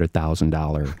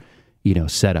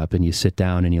 $400,000, setup, and you sit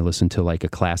down and you listen to like a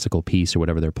classical piece or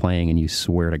whatever they're playing, and you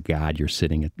swear to God you're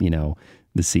sitting at,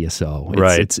 the CSO.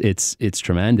 Right. It's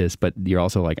tremendous, but you're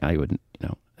also like, I wouldn't,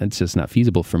 it's just not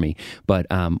feasible for me. But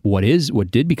what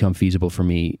did become feasible for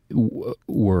me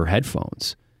were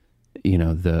headphones.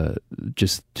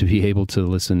 Just to be able to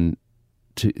listen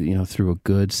to, through a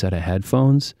good set of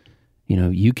headphones,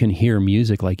 you can hear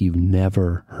music like you've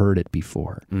never heard it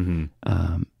before.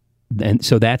 Mm-hmm. And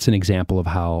so that's an example of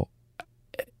how,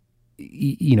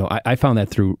 I found that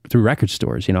through record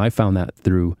stores. I found that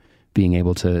through being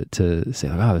able to say,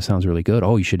 oh, this sounds really good.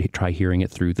 Oh, you should try hearing it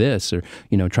through this, or,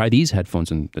 try these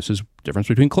headphones, and this is the difference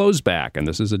between closed back, and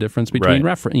this is the difference between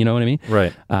reference, you know what I mean?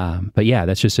 Right. But yeah,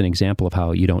 that's just an example of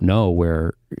how you don't know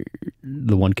where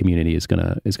the one community is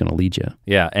gonna lead you.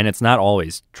 Yeah, and it's not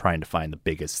always trying to find the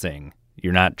biggest thing.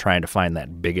 You're not trying to find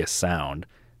that biggest sound,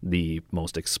 the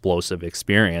most explosive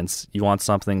experience. You want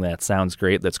something that sounds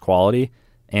great, that's quality.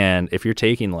 And if you're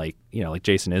taking like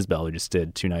Jason Isbell, who just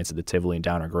did 2 nights at the Tivoli and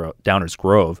Downers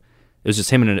Grove, it was just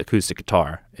him and an acoustic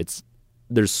guitar.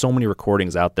 There's so many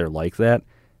recordings out there like that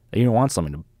you don't want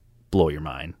something to blow your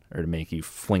mind or to make you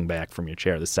fling back from your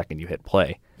chair the second you hit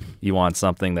play. You want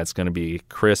something that's going to be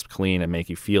crisp, clean, and make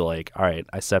you feel like, all right,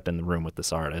 I stepped in the room with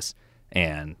this artist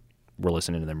and we're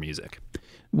listening to their music.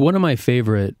 One of my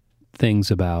favorite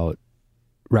things about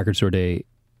Record Store Day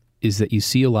is that you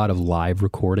see a lot of live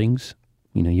recordings.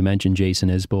 You mentioned Jason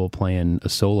Isbell playing a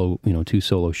solo, 2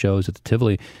 solo shows at the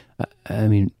Tivoli. I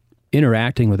mean,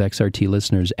 interacting with XRT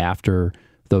listeners after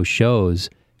those shows,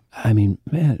 I mean,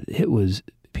 man,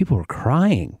 people were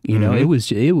crying.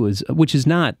 Mm-hmm. It was, which is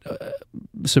not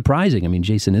surprising. I mean,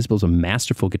 Jason Isbell's a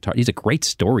masterful guitar. He's a great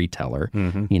storyteller.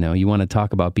 Mm-hmm. You want to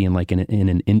talk about being like in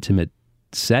an intimate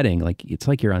setting, like it's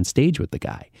like you're on stage with the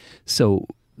guy. So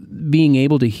being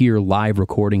able to hear live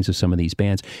recordings of some of these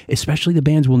bands, especially the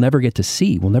bands we'll never get to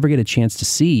see, we'll never get a chance to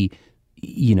see,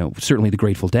 certainly the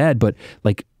Grateful Dead, but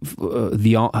like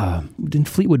didn't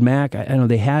Fleetwood Mac, I don't know,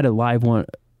 they had a live one.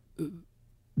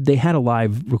 They had a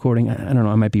live recording. I don't know,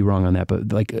 I might be wrong on that,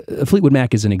 but like Fleetwood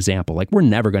Mac is an example. Like we're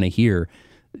never going to hear,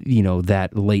 that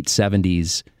late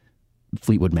 70s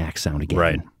Fleetwood Mac sound again.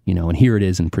 Right. And here it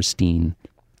is in pristine.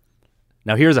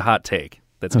 Now here's a hot take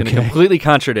that's going to completely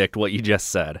contradict what you just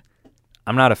said.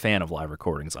 I'm not a fan of live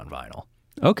recordings on vinyl.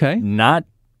 Okay. Not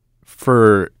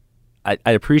for... I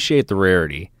appreciate the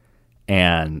rarity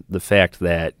and the fact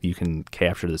that you can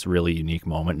capture this really unique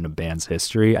moment in a band's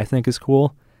history, I think is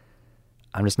cool.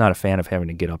 I'm just not a fan of having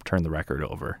to get up, turn the record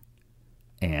over,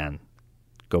 and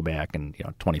go back and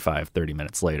 25, 30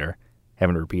 minutes later,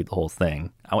 having to repeat the whole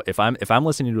thing. If I'm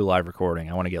listening to a live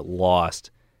recording, I want to get lost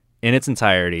in its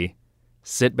entirety,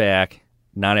 sit back,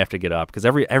 not have to get up, because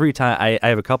every time I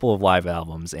have a couple of live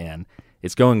albums and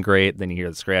it's going great, then you hear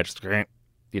the scratch,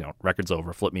 record's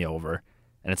over, flip me over,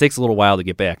 and it takes a little while to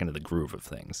get back into the groove of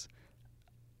things.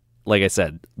 Like I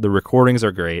said, the recordings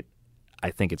are great.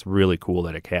 I think it's really cool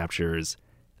that it captures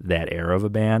that era of a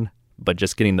band, but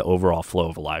just getting the overall flow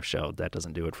of a live show, that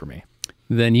doesn't do it for me.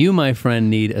 Then you, my friend,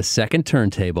 need a second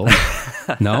turntable.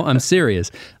 No, I'm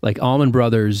serious. Like Allman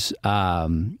Brothers, I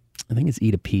think it's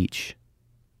Eat a Peach.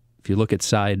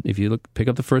 If you pick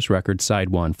up the first record, side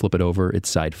 1, flip it over, it's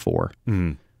side 4.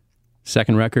 Mm.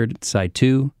 Second record, side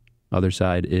 2. Other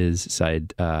side is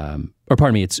side,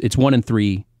 it's 1 and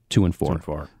 3, 2 and 4. 2 and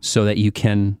 4. So that you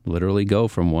can literally go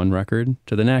from one record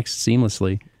to the next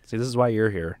seamlessly. See, this is why you're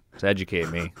here, to educate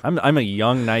me. I'm a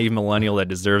young, naive millennial that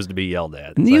deserves to be yelled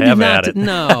at. So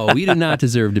you do not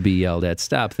deserve to be yelled at.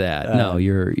 Stop that. No,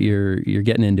 you're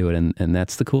getting into it, and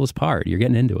that's the coolest part. You're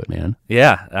getting into it, man.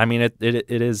 Yeah, I mean, it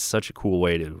is such a cool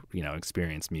way to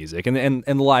experience music, and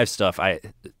the live stuff.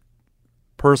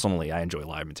 Personally, I enjoy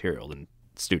live material, and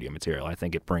studio material. I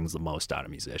think it brings the most out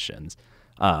of musicians.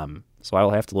 So I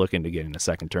will have to look into getting a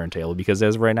second turntable, because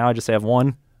as of right now I just have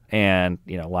one, and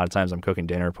a lot of times I'm cooking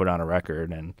dinner, put on a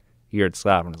record, and hear it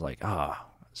stop, and it's like,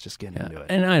 it's just getting into it.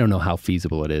 And I don't know how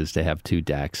feasible it is to have two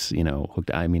decks,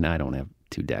 hooked. I mean, I don't have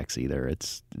two decks either.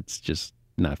 It's just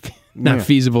not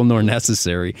feasible nor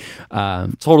necessary.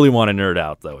 Totally want to nerd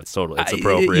out though. It's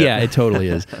appropriate. Yeah, it totally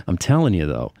is. I'm telling you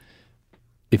though,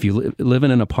 if you live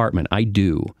in an apartment, I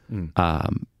do. I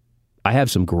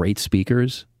have some great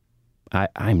speakers.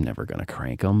 I'm never going to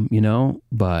crank them,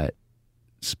 but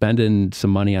spending some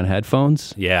money on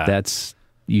headphones,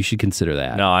 you should consider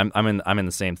that. No, I'm in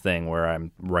the same thing where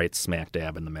I'm right smack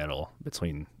dab in the middle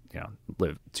between,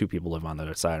 two people live on the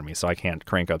other side of me, so I can't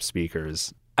crank up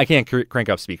speakers. I can't crank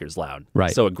up speakers loud.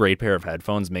 Right. So a great pair of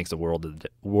headphones makes a world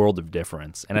of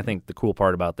difference. And I think the cool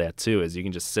part about that too is you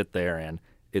can just sit there and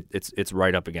it's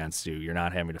right up against you. You're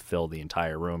not having to fill the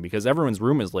entire room, because everyone's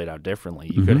room is laid out differently.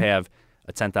 You could have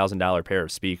a $10,000 pair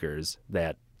of speakers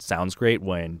that sounds great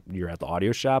when you're at the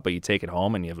audio shop, but you take it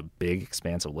home and you have a big,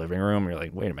 expansive living room. You're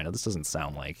like, wait a minute, this doesn't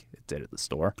sound like it did at the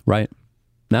store. Right.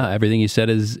 No, everything you said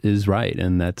is right.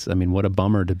 And that's, what a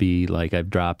bummer to be like, I've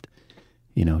dropped,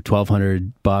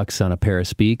 $1,200 on a pair of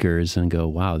speakers and go,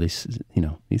 wow, these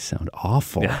sound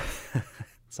awful. Yeah.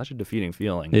 Such a defeating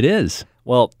feeling. It is.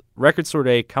 Well, Record Store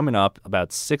Day coming up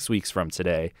about 6 weeks from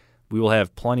today. We will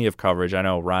have plenty of coverage. I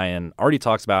know Ryan already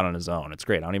talks about it on his own. It's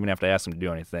great. I don't even have to ask him to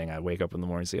do anything. I wake up in the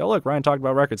morning and say, oh, look, Ryan talked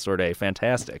about Record Store Day.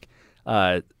 Fantastic.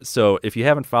 So if you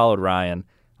haven't followed Ryan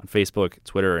on Facebook,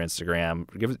 Twitter, or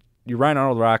Instagram, you're Ryan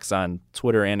Arnold Rocks on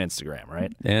Twitter and Instagram,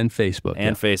 right? And Facebook.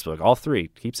 And Facebook. All three.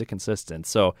 Keeps it consistent.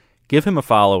 So give him a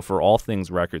follow for all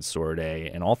things Record Store Day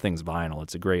and all things vinyl.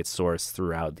 It's a great source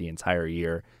throughout the entire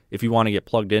year. If you want to get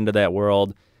plugged into that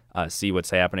world, see what's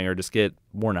happening, or just get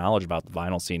more knowledge about the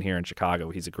vinyl scene here in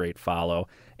Chicago, he's a great follow.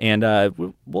 And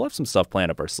we'll have some stuff planned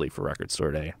up our sleeve for Record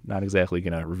Store Day. Not exactly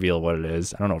going to reveal what it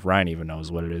is. I don't know if Ryan even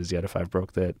knows what it is yet, if I've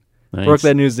broke that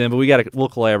news in, but we'll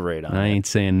collaborate on it. I ain't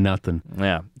saying nothing.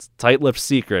 Yeah. It's tight-lipped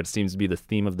secret seems to be the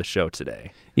theme of the show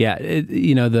today. Yeah.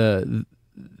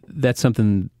 That's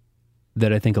something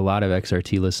that I think a lot of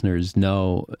XRT listeners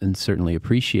know and certainly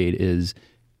appreciate, is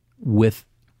with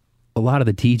a lot of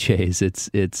the DJs,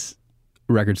 it's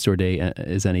Record Store Day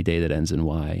is any day that ends in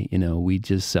Y. We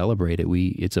just celebrate it.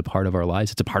 It's a part of our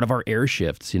lives. It's a part of our air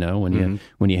shifts. When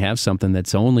you have something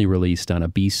that's only released on a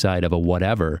B side of a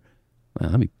whatever,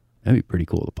 well, that'd be pretty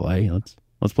cool to play.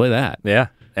 Let's play that. Yeah,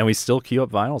 and we still queue up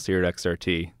vinyls here at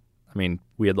XRT.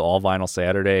 We had the all vinyl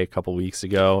Saturday a couple weeks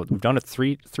ago. We've done it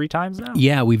three times now.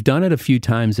 Yeah, we've done it a few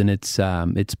times, and it's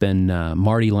been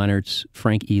Marty Lennertz,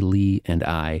 Frank E. Lee, and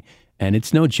I. And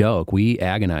it's no joke. We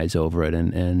agonize over it,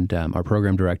 and our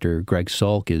program director, Greg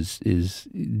Sulk, is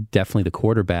definitely the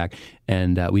quarterback.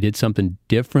 And we did something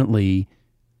differently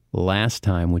last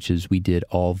time, which is we did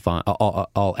all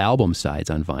album sides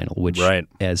on vinyl, which, right,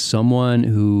 as someone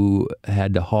who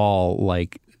had to haul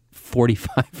like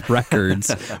 45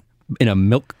 records in a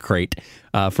milk crate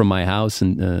from my house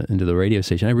and into the radio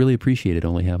station, I really appreciated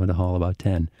only having to haul about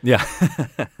 10. Yeah.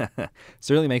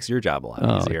 Certainly makes your job a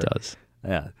lot easier. It does.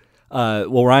 Yeah.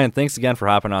 Well, Ryan, thanks again for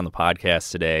hopping on the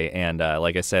podcast today. And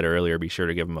like I said earlier, be sure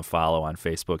to give him a follow on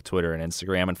Facebook, Twitter, and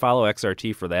Instagram, and follow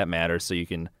XRT for that matter, so you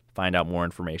can find out more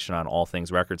information on all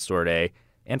things Record Store Day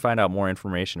and find out more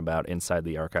information about Inside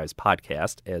the Archives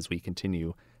podcast as we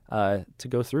continue to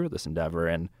go through this endeavor.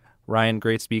 And Ryan,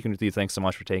 great speaking with you. Thanks so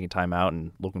much for taking time out,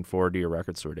 and looking forward to your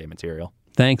Record Store Day material.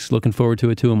 Thanks. Looking forward to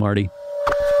it too, Marty.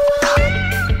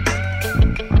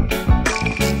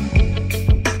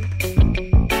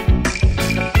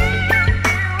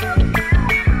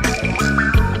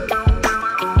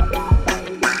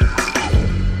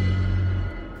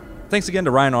 Thanks again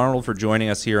to Ryan Arnold for joining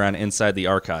us here on Inside the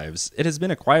Archives. It has been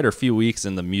a quieter few weeks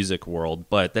in the music world,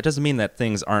 but that doesn't mean that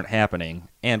things aren't happening.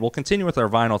 And we'll continue with our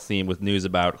vinyl theme with news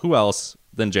about who else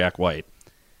than Jack White.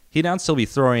 He announced he'll be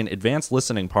throwing advanced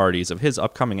listening parties of his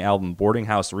upcoming album Boarding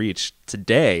House Reach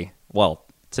today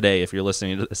if you're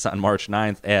listening to this on March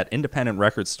 9th, at independent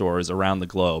record stores around the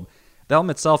globe. The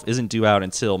album itself isn't due out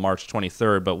until March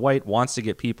 23rd, but White wants to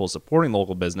get people supporting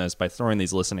local business by throwing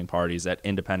these listening parties at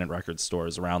independent record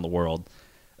stores around the world.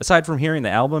 Aside from hearing the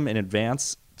album in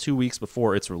advance 2 weeks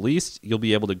before it's released, you'll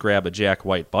be able to grab a Jack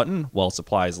White button while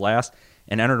supplies last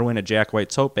and enter to win a Jack White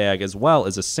tote bag, as well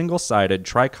as a single-sided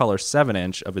tricolor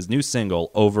 7-inch of his new single,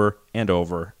 Over and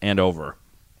Over and Over.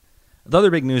 The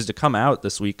other big news to come out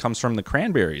this week comes from the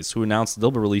Cranberries, who announced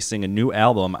they'll be releasing a new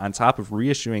album on top of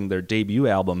reissuing their debut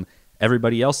album,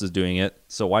 Everybody Else Is Doing It,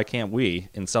 So Why Can't We?,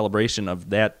 in celebration of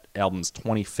that album's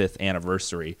 25th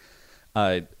anniversary.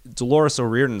 Dolores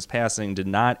O'Riordan's passing did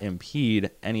not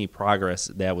impede any progress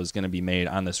that was going to be made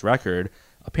on this record.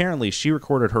 Apparently, she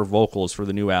recorded her vocals for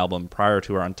the new album prior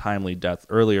to her untimely death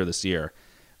earlier this year.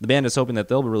 The band is hoping that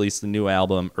they'll release the new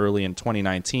album early in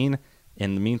 2019.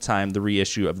 In the meantime, the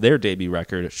reissue of their debut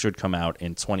record should come out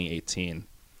in 2018.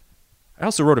 I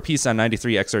also wrote a piece on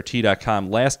 93xrt.com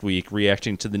last week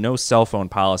reacting to the no cell phone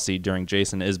policy during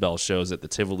Jason Isbell's shows at the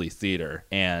Tivoli Theater.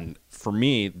 And for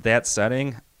me, that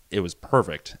setting, it was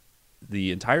perfect.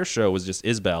 The entire show was just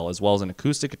Isbell as well as an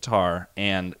acoustic guitar,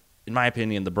 and in my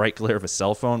opinion, the bright glare of a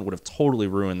cell phone would have totally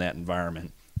ruined that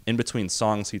environment. In between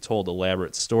songs, he told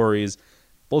elaborate stories,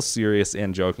 both serious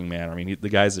and joking manner. I mean, the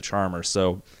guy's a charmer,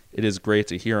 so it is great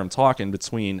to hear him talk in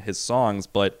between his songs,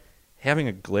 but having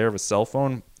a glare of a cell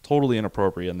phone, totally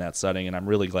inappropriate in that setting, and I'm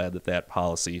really glad that that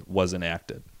policy was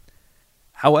enacted.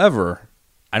 However,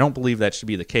 I don't believe that should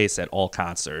be the case at all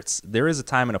concerts. There is a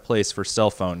time and a place for cell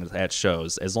phones at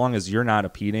shows, as long as you're not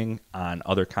impeding on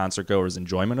other concert goers'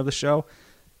 enjoyment of the show.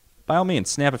 By all means,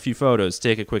 snap a few photos,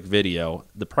 take a quick video.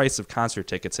 The price of concert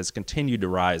tickets has continued to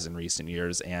rise in recent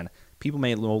years, and people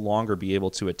may no longer be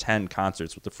able to attend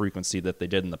concerts with the frequency that they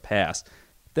did in the past.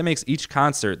 That makes each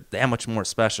concert that much more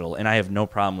special, and I have no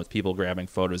problem with people grabbing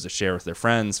photos to share with their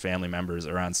friends, family members,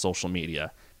 or on social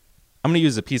media. I'm going to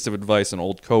use a piece of advice an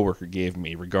old coworker gave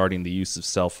me regarding the use of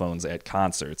cell phones at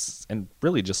concerts, and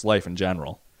really just life in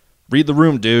general. Read the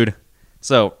room, dude.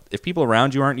 So, if people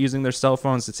around you aren't using their cell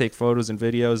phones to take photos and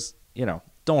videos,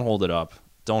 don't hold it up.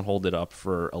 Don't hold it up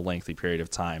for a lengthy period of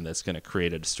time that's going to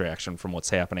create a distraction from what's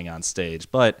happening on stage.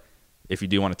 But if you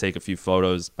do want to take a few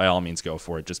photos, by all means go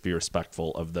for it. Just be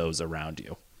respectful of those around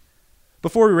you.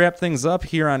 Before we wrap things up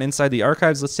here on Inside the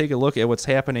Archives, let's take a look at what's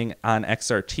happening on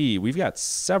XRT. We've got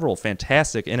several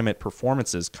fantastic intimate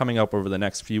performances coming up over the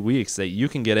next few weeks that you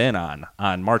can get in on.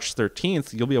 On March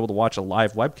 13th, you'll be able to watch a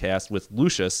live webcast with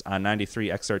Lucius on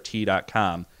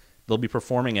 93xrt.com. They'll be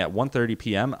performing at 1:30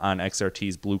 p.m. on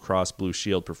XRT's Blue Cross Blue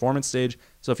Shield performance stage.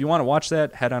 So if you want to watch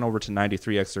that, head on over to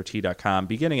 93xrt.com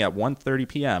beginning at 1:30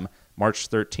 p.m. March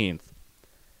 13th.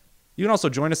 You can also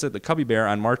join us at the Cubby Bear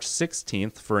on March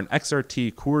 16th for an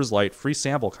XRT Coors Light free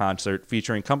sample concert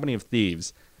featuring Company of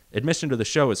Thieves. Admission to the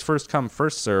show is first come,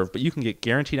 first serve, but you can get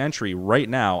guaranteed entry right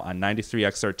now on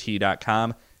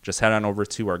 93xrt.com. Just head on over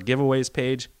to our giveaways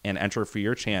page and enter for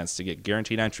your chance to get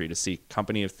guaranteed entry to see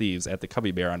Company of Thieves at the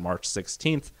Cubby Bear on March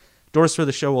 16th. Doors for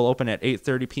the show will open at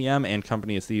 8:30 p.m. and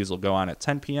Company of Thieves will go on at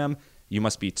 10 p.m. You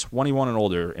must be 21 and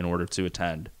older in order to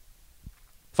attend.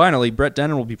 Finally, Brett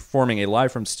Dennen will be performing a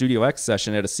Live from Studio X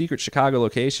session at a secret Chicago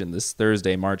location this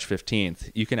Thursday, March 15th.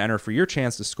 You can enter for your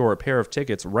chance to score a pair of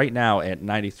tickets right now at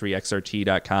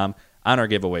 93xrt.com on our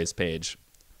giveaways page.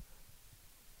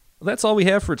 Well, that's all we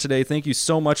have for today. Thank you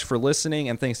so much for listening,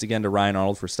 and thanks again to Ryan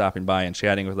Arnold for stopping by and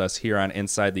chatting with us here on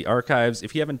Inside the Archives.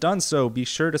 If you haven't done so, be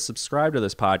sure to subscribe to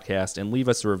this podcast and leave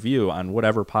us a review on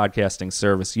whatever podcasting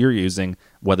service you're using,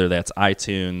 whether that's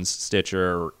iTunes,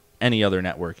 Stitcher, or any other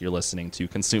network you're listening to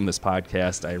consume this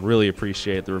podcast. I really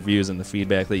appreciate the reviews and the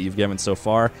feedback that you've given so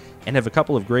far, and have a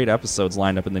couple of great episodes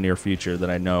lined up in the near future that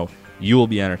I know you will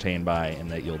be entertained by and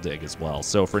that you'll dig as well.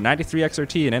 So for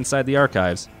 93XRT and Inside the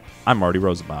Archives, I'm Marty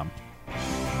Rosenbaum.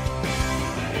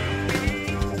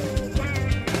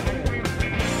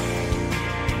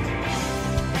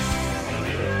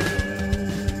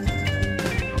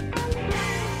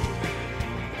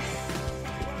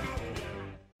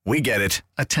 We get it.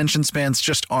 Attention spans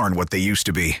just aren't what they used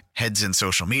to be. Heads in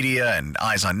social media and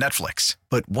eyes on Netflix.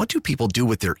 But what do people do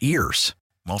with their ears?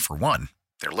 Well, for one,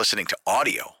 they're listening to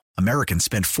audio. Americans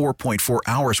spend 4.4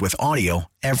 hours with audio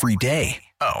every day.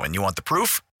 Oh, and you want the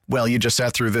proof? Well, you just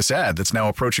sat through this ad that's now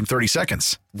approaching 30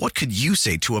 seconds. What could you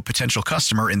say to a potential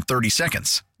customer in 30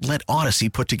 seconds? Let Odyssey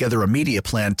put together a media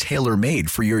plan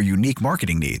tailor-made for your unique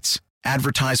marketing needs.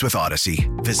 Advertise with Odyssey.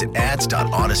 Visit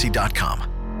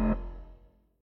ads.odyssey.com.